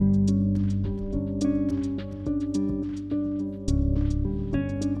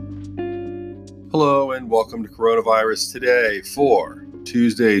Hello and welcome to Coronavirus Today for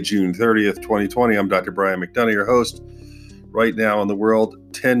Tuesday, June 30th, 2020. I'm Dr. Brian McDonough, your host. Right now in the world,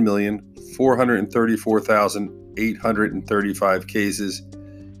 10,434,835 cases.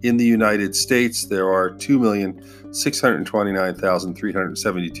 In the United States, there are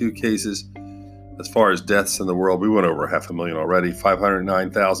 2,629,372 cases. As far as deaths in the world, we went over 500,000 already,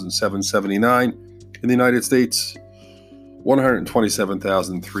 509,779. In the United States,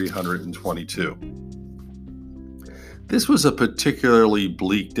 127,322. This was a particularly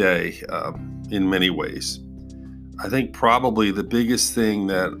bleak day in many ways. I think probably the biggest thing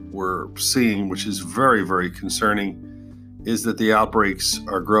that we're seeing, which is very, very concerning, is that the outbreaks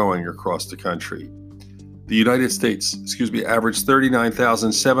are growing across the country. The United States, averaged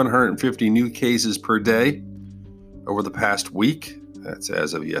 39,750 new cases per day over the past week. That's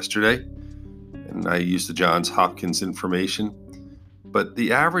as of yesterday. And I used the Johns Hopkins information, but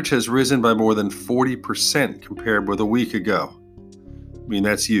the average has risen by more than 40% compared with a week ago. I mean,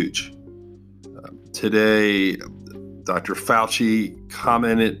 that's huge. Today, Dr. Fauci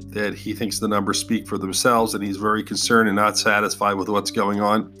commented that he thinks the numbers speak for themselves and he's very concerned and not satisfied with what's going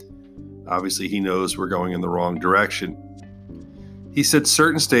on. Obviously, he knows we're going in the wrong direction. He said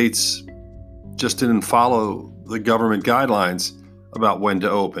certain states just didn't follow the government guidelines about when to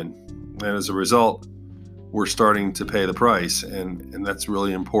open. And as a result, we're starting to pay the price, and that's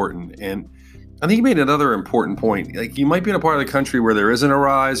really important. And I think he made another important point. Like, you might be in a part of the country where there isn't a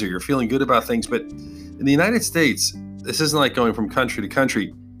rise or you're feeling good about things, but in the United States, this isn't like going from country to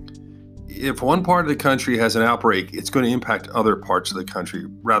country. If one part of the country has an outbreak, it's going to impact other parts of the country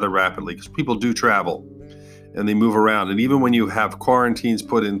rather rapidly because people do travel and they move around. And even when you have quarantines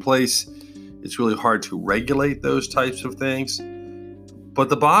put in place, it's really hard to regulate those types of things. But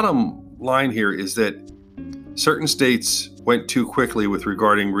the bottom line here is that certain states went too quickly with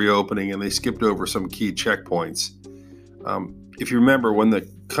regarding reopening and they skipped over some key checkpoints. If you remember, when the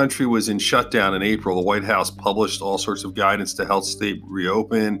country was in shutdown in April, the White House published all sorts of guidance to help state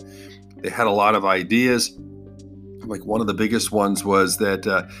reopen. They had a lot of ideas. Like, one of the biggest ones was that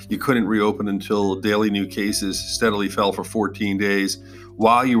you couldn't reopen until daily new cases steadily fell for 14 days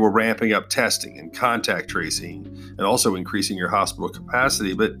while you were ramping up testing and contact tracing and also increasing your hospital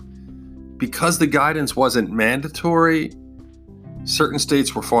capacity. But because the guidance wasn't mandatory, certain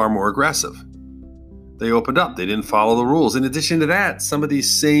states were far more aggressive. They opened up. They didn't follow the rules. In addition to that, some of these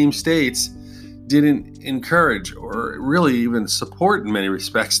same states didn't encourage or really even support, in many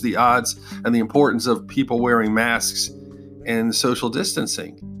respects, the odds and the importance of people wearing masks and social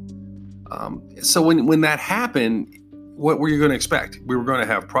distancing. So when that happened, what were you going to expect? We were going to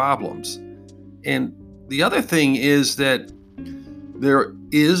have problems. And the other thing is that there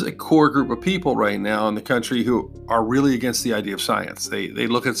is a core group of people right now in the country who are really against the idea of science. They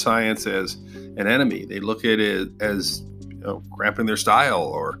look at science as an enemy. They look at it as, cramping their style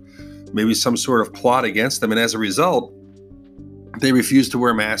or maybe some sort of plot against them. And as a result, they refuse to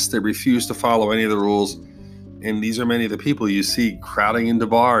wear masks. They refuse to follow any of the rules. And these are many of the people you see crowding into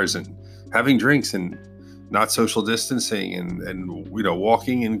bars and having drinks and not social distancing and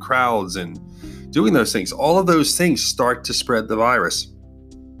walking in crowds and doing those things. All of those things start to spread the virus.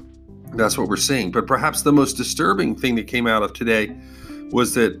 That's what we're seeing. But perhaps the most disturbing thing that came out of today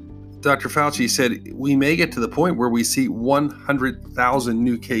was that Dr. Fauci said we may get to the point where we see 100,000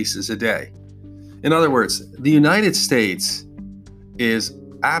 new cases a day. In other words, the United States is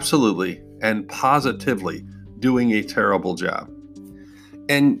absolutely and positively doing a terrible job.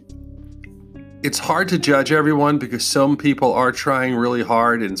 And it's hard to judge everyone because some people are trying really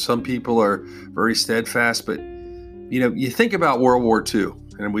hard and some people are very steadfast. But, you think about World War II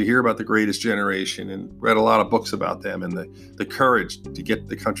and we hear about the Greatest Generation and read a lot of books about them and the courage to get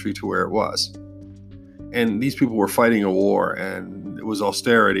the country to where it was. And these people were fighting a war and it was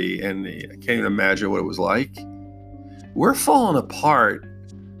austerity and I can't even imagine what it was like. We're falling apart,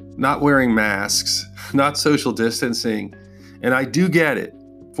 not wearing masks, not social distancing. And I do get it.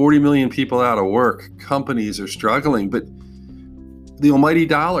 40 million people out of work, companies are struggling, but the almighty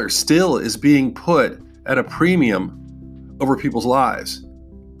dollar still is being put at a premium over people's lives.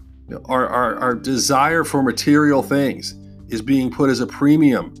 Our desire for material things is being put as a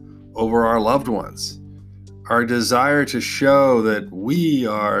premium over our loved ones. Our desire to show that we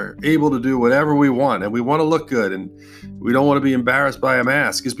are able to do whatever we want and we want to look good and we don't want to be embarrassed by a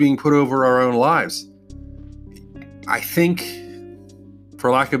mask is being put over our own lives. I think, for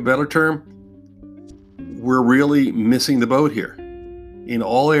lack of a better term, we're really missing the boat here in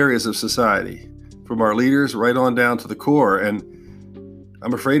all areas of society, from our leaders right on down to the core. And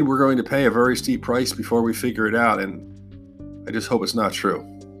I'm afraid we're going to pay a very steep price before we figure it out. And I just hope it's not true.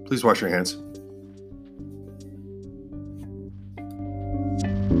 Please wash your hands.